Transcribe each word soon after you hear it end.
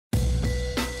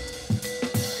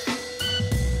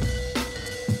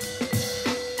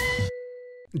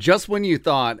Just when you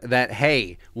thought that,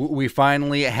 hey, we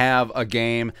finally have a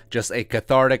game, just a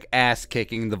cathartic ass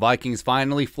kicking, the Vikings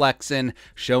finally flexing,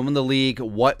 showing the league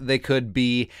what they could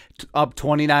be, up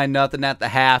 29-0 at the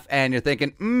half, and you're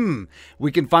thinking,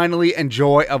 we can finally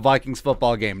enjoy a Vikings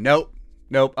football game. Nope.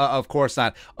 Nope, of course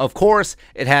not. Of course,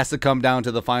 it has to come down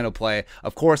to the final play.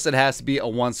 Of course, it has to be a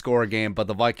one-score game, but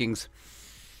the Vikings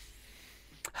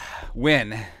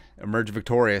win, emerge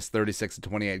victorious,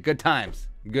 36-28. Good times.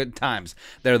 Good times.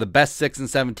 They're the best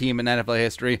 6-7 team in NFL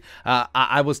history.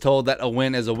 I was told that a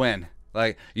win is a win.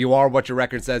 Like, you are what your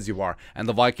record says you are. And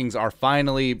the Vikings are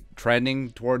finally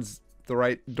trending towards the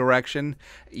right direction.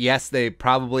 Yes, they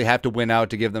probably have to win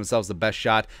out to give themselves the best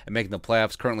shot at making the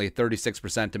playoffs. Currently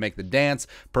 36% to make the dance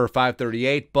per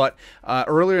 538. But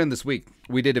earlier in this week,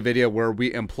 we did a video where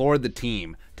we implored the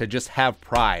team to just have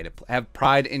pride. Have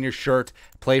pride in your shirt.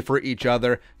 Play for each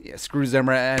other. Screw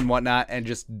Zimmer and whatnot, and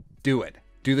just do it.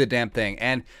 Do the damn thing.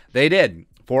 And they did.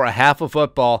 For a half of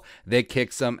football, they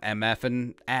kicked some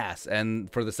MFing ass.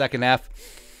 And for the second half,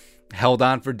 held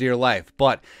on for dear life.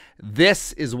 But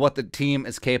this is what the team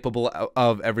is capable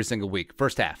of every single week.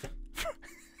 First half.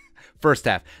 First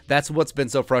half. That's what's been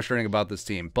so frustrating about this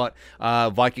team. But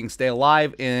Vikings stay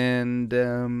alive and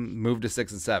move to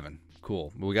 6-7.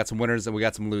 Cool. We got some winners and we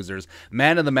got some losers.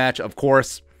 Man of the match, of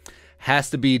course,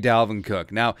 has to be Dalvin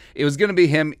Cook. Now, it was going to be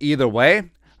him either way,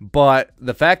 but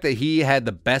the fact that he had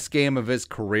the best game of his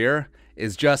career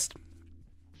is just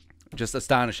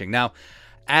astonishing. Now,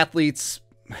 athletes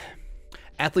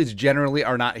generally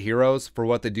are not heroes for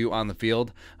what they do on the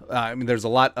field. I mean, there's a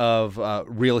lot of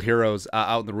real heroes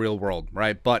out in the real world,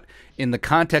 right? But in the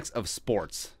context of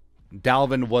sports,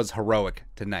 Dalvin was heroic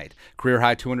tonight. Career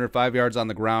high 205 yards on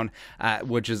the ground,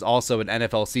 which is also an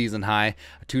NFL season high.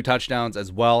 2 touchdowns as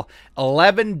well.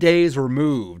 11 days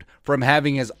removed from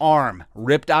having his arm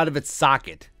ripped out of its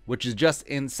socket, which is just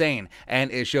insane.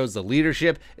 And it shows the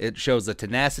leadership. It shows the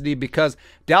tenacity, because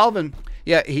Dalvin,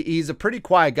 yeah, he's a pretty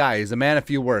quiet guy. He's a man of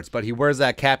few words, but he wears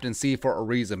that Captain C for a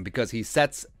reason, because he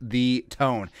sets the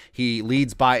tone. He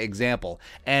leads by example.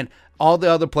 And all the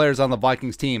other players on the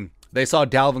Vikings team, they saw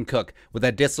Dalvin Cook with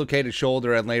that dislocated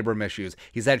shoulder and labrum issues.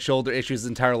 He's had shoulder issues his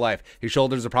entire life. His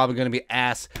shoulders are probably going to be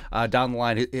ass down the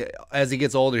line. As he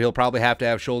gets older, he'll probably have to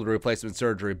have shoulder replacement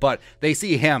surgery. But they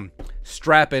see him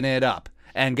strapping it up.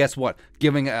 And guess what?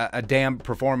 Giving a damn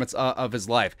performance of his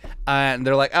life. And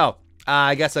they're like, oh,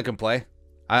 I guess I can play.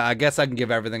 I guess I can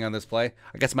give everything on this play.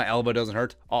 I guess my elbow doesn't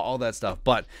hurt. All that stuff.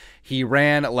 But he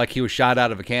ran like he was shot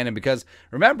out of a cannon, because,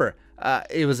 remember,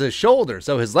 it was his shoulder.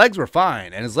 So his legs were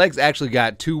fine. And his legs actually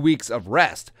got 2 weeks of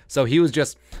rest. So he was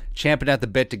just champing at the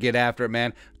bit to get after it,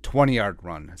 man. 20-yard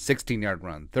run, 16-yard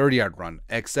run, 30-yard run,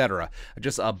 etc.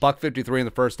 Just a $153 in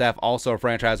the first half. Also a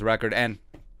franchise record. And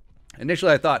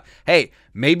initially I thought, hey,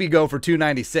 maybe go for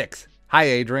 296. Hi,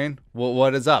 Adrian. Well,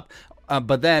 what is up?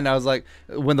 But then I was like,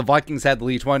 when the Vikings had the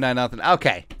lead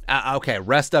 29-0, okay,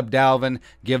 rest up Dalvin,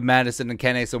 give Madison and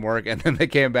Kenny some work. And then they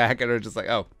came back and were just like,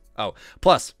 oh.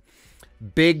 Plus,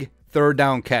 big third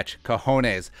down catch,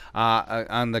 cojones,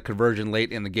 on the conversion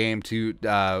late in the game to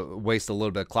waste a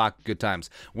little bit of clock. Good times.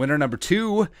 Winner number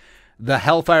 2, the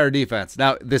Hellfire defense.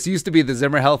 Now, this used to be the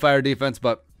Zimmer Hellfire defense,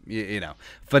 but, you know,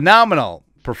 phenomenal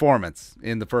performance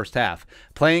in the first half.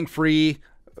 Playing free,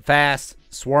 fast,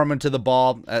 swarming to the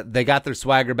ball. They got their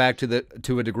swagger back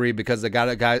to a degree, because they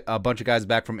got a bunch of guys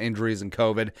back from injuries and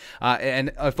COVID.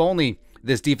 And if only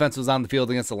this defense was on the field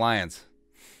against the Lions.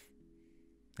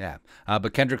 Yeah,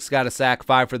 but Kendricks got a sack,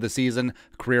 5 for the season,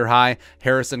 career high.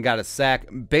 Harrison got a sack.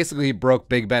 Basically, he broke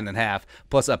Big Ben in half,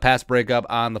 plus a pass breakup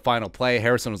on the final play.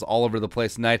 Harrison was all over the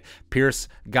place tonight. Pierce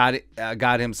got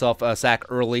himself a sack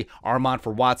early. Armand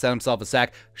for Watts had himself a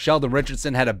sack. Sheldon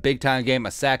Richardson had a big-time game,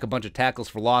 a sack, a bunch of tackles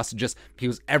for loss. He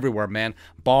was everywhere, man.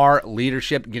 Barr,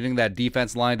 leadership, getting that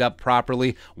defense lined up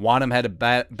properly. Wanham had a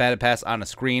batted pass on a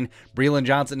screen. Breland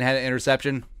Johnson had an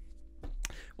interception.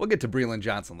 We'll get to Breland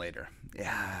Johnson later.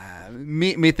 Yeah,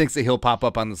 me thinks that he'll pop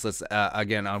up on this list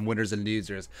again on winners and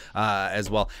losers as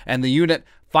well. And the unit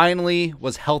finally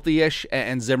was healthy-ish,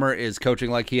 and Zimmer is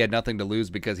coaching like he had nothing to lose,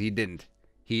 because he didn't.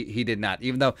 He did not.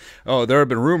 Even though, there have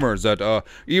been rumors that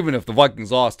even if the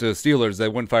Vikings lost to the Steelers, they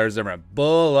wouldn't fire Zimmer.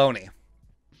 Baloney.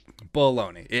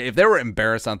 If they were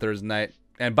embarrassed on Thursday night,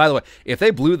 and by the way, if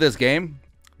they blew this game,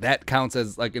 that counts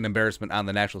as like an embarrassment on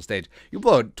the national stage. You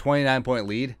blow a 29-point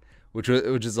lead, which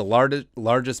is the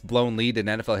largest blown lead in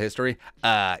NFL history,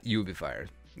 you would be fired.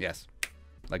 Yes,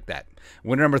 like that.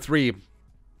 Winner number 3,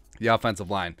 the offensive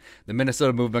line. The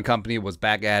Minnesota Movement Company was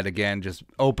back at it again, just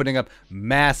opening up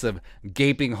massive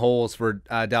gaping holes for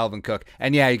Dalvin Cook.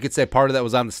 And yeah, you could say part of that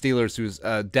was on the Steelers, who's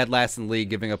dead last in the league,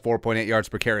 giving up 4.8 yards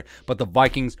per carry. But the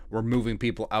Vikings were moving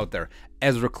people out there.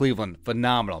 Ezra Cleveland,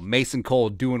 phenomenal. Mason Cole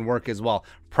doing work as well.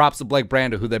 Props to Blake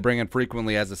Brando, who they bring in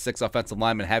frequently as a 6 offensive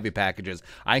lineman heavy packages.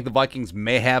 I think the Vikings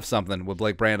may have something with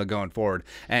Blake Brando going forward.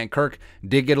 And Kirk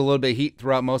did get a little bit of heat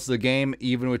throughout most of the game,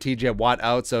 even with TJ Watt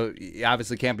out, so he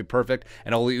obviously can't be perfect.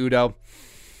 And Oli Udoh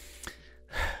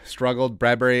struggled.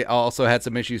 Bradbury also had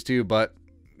some issues too, but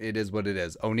it is what it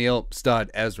is. O'Neal,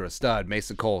 stud. Ezra, stud.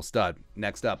 Mason Cole, stud.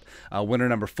 Next up, winner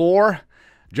number 4,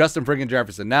 Justin friggin'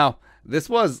 Jefferson. Now, this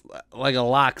was like a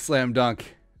lock slam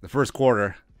dunk the first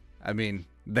quarter. I mean,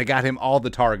 they got him all the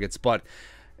targets, but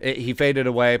he faded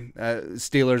away.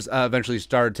 Steelers eventually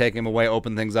started taking him away,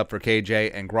 opened things up for KJ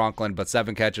and Gronklin, but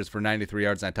 7 catches for 93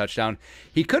 yards and a touchdown.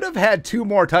 He could have had 2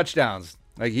 more touchdowns.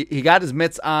 Like he got his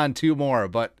mitts on 2 more,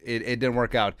 but it didn't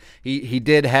work out. He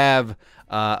did have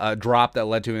a drop that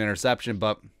led to an interception,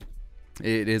 but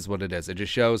it is what it is. It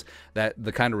just shows that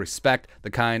the kind of respect,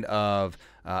 the kind of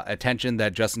attention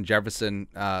that Justin Jefferson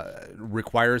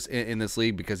requires in this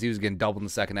league, because he was getting doubled in the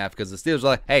second half, because the Steelers are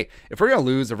like, hey, if we're going to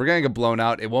lose, if we're going to get blown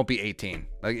out, it won't be 18.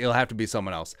 Like, it'll have to be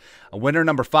someone else. Winner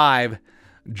number 5,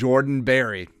 Jordan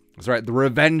Berry. That's right, the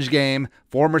revenge game.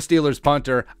 Former Steelers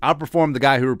punter, outperformed the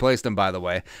guy who replaced him, by the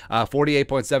way.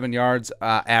 48.7 yards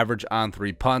average on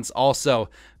 3 punts. Also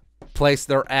placed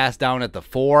their ass down at the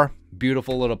 4.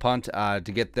 Beautiful little punt to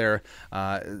get there,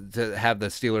 to have the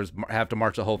Steelers have to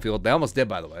march the whole field. They almost did,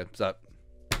 by the way. So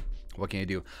what can you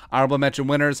do? Honorable mention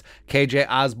winners: KJ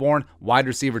Osborne, wide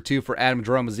receiver 2 for Adam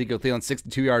Jerome, Ezekiel Thielen,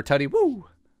 62-yard tutty. Woo!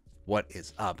 What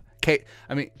is up?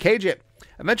 KJ,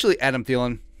 eventually Adam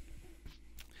Thielen,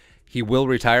 he will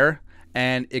retire,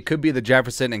 and it could be the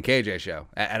Jefferson and KJ show.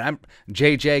 And I'm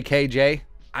KJ.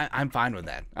 I'm fine with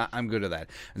that. I'm good with that.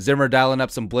 Zimmer dialing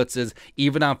up some blitzes,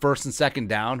 even on 1st and 2nd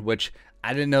down, which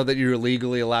I didn't know that you were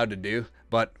legally allowed to do,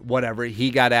 but whatever.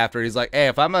 He got after it. He's like, hey,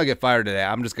 if I'm going to get fired today,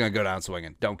 I'm just going to go down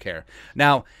swinging. Don't care.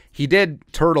 Now, he did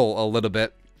turtle a little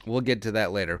bit. We'll get to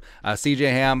that later. CJ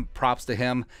Ham, props to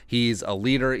him. He's a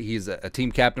leader. He's a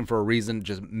team captain for a reason,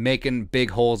 just making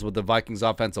big holes with the Vikings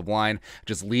offensive line,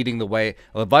 just leading the way.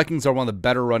 The Vikings are one of the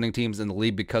better running teams in the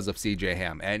league because of CJ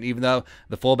Ham. And even though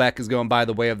the fullback is going by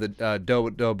the way of the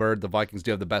Doe Bird, the Vikings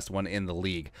do have the best one in the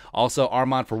league. Also,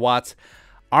 Armand Watts.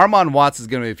 Armand Watts is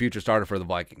going to be a future starter for the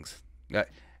Vikings.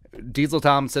 Diesel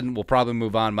Thompson will probably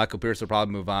move on. Michael Pierce will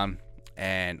probably move on.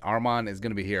 And Armand is going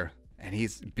to be here. And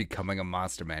he's becoming a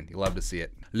monster, man. You love to see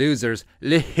it. Losers.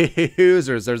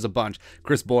 There's a bunch.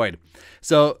 Chris Boyd.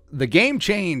 So the game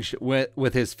changed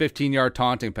with his 15-yard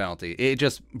taunting penalty. It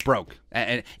just broke.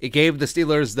 And it gave the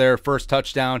Steelers their first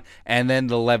touchdown, and then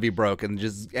the levee broke. And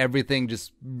just everything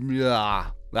just...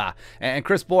 And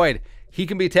Chris Boyd, he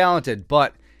can be talented,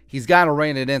 but he's got to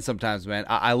rein it in sometimes, man.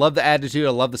 I love the attitude. I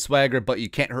love the swagger, but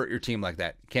you can't hurt your team like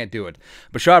that. Can't do it.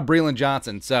 Bashad Breeland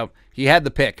Johnson. So he had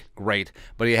the pick. Great.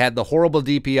 But he had the horrible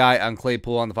DPI on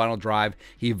Claypool on the final drive.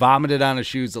 He vomited on his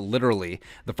shoes, literally.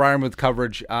 The Freiermuth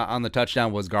coverage on the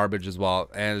touchdown was garbage as well.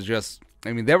 And it's just,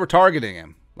 I mean, they were targeting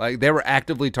him. Like, they were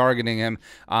actively targeting him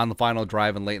on the final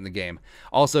drive and late in the game.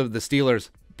 Also, the Steelers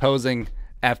posing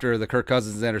after the Kirk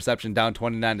Cousins interception down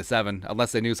 29-7,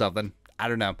 unless they knew something. I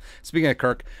don't know. Speaking of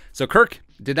Kirk, so Kirk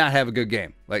did not have a good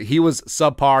game. Like, he was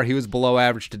subpar. He was below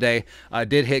average today.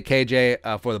 Did hit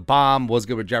KJ for the bomb. Was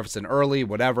good with Jefferson early,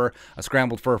 whatever.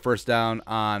 Scrambled for a first down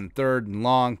on 3rd and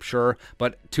long, sure.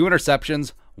 But 2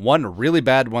 interceptions, one really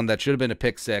bad one that should have been a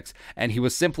pick 6, and he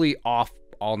was simply off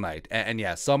all night. And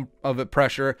yeah, some of it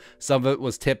pressure, some of it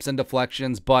was tips and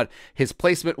deflections, but his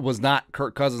placement was not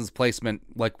Kirk Cousins' placement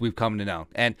like we've come to know.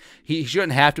 And he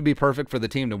shouldn't have to be perfect for the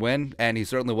team to win, and he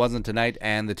certainly wasn't tonight,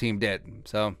 and the team did.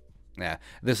 So yeah,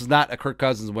 this is not a Kirk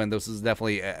Cousins win. This is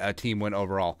definitely a team win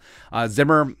overall.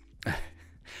 Zimmer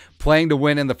playing to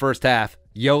win in the first half,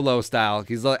 YOLO style.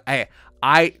 He's like, hey,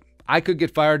 I could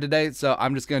get fired today, so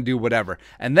I'm just going to do whatever.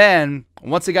 And then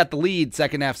once he got the lead,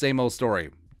 second half, same old story.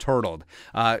 Turtled.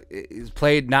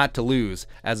 Played not to lose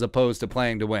as opposed to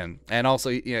playing to win. And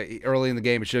also, you know, early in the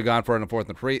game, it should have gone for it on 4th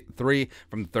and 3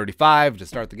 from the 35 to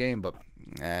start the game, but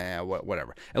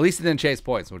whatever. At least he didn't chase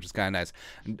points, which is kind of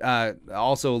nice.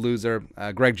 Also a loser,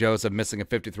 Greg Joseph missing a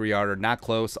 53-yarder, not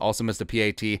close. Also missed a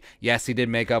PAT. Yes, he did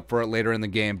make up for it later in the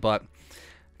game, but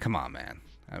come on, man.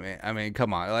 I mean,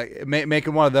 come on. Like,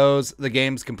 making one of those, the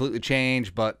game's completely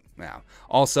changed, but yeah.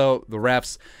 Also, the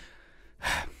refs.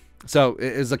 So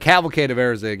it's a cavalcade of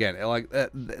errors again. Like,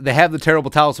 they have the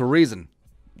terrible towels for a reason.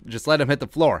 Just let him hit the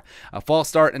floor. A false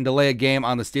start and delay a game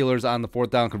on the Steelers on the 4th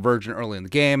down conversion early in the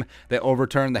game. They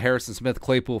overturned the Harrison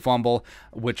Smith-Claypool fumble,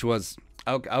 which was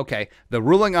okay. The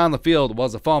ruling on the field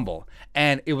was a fumble,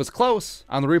 and it was close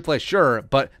on the replay, sure,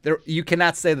 but you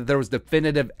cannot say that there was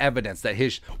definitive evidence that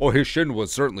his shin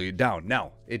was certainly down.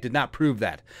 No, it did not prove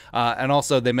that. And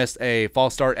also, they missed a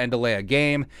false start and delay a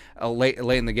game late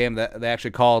in the game that they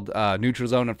actually called neutral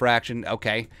zone infraction.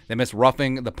 Okay, they missed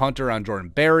roughing the punter on Jordan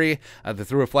Berry. They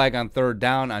threw a flag on 3rd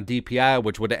down on DPI,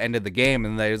 which would have ended the game,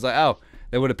 and they was like, oh,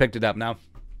 they would have picked it up. Now,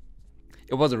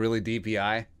 it wasn't really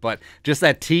DPI, but just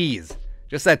that tease.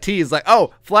 Just that tease, like,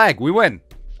 oh, flag, we win.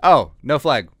 Oh, no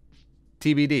flag.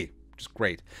 TBD. Just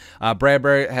great.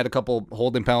 Bradbury had a couple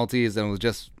holding penalties, and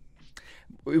it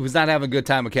was not having a good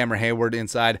time with Cameron Hayward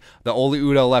inside. The Oli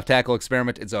Udoh left tackle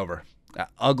experiment, it's over.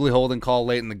 Ugly holding call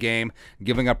late in the game.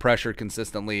 Giving up pressure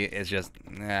consistently is just,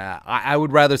 I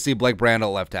would rather see Blake Brand at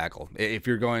left tackle if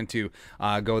you're going to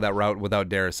go that route without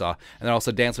Darisaw. And then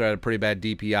also Dantzler had a pretty bad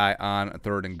DPI on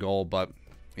 3rd and goal, but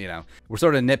we're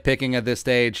sort of nitpicking at this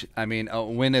stage. I mean, a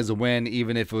win is a win,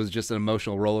 even if it was just an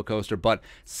emotional roller coaster. But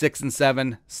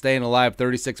 6-7, staying alive,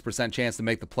 36% chance to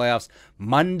make the playoffs.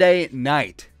 Monday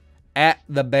night at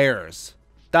the Bears.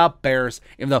 The Bears,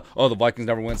 even though, the Vikings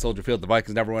never win Soldier Field, the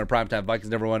Vikings never win a primetime,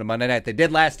 Vikings never win a Monday night. They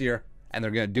did last year, and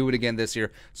they're going to do it again this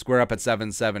year. Square up at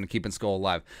 7-7, keeping Skull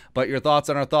alive. But your thoughts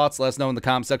on our thoughts, let us know in the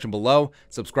comment section below.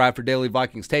 Subscribe for daily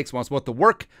Vikings takes. Want to support the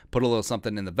work, put a little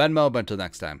something in the Venmo. But until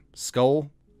next time, Skull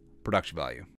production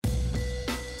value.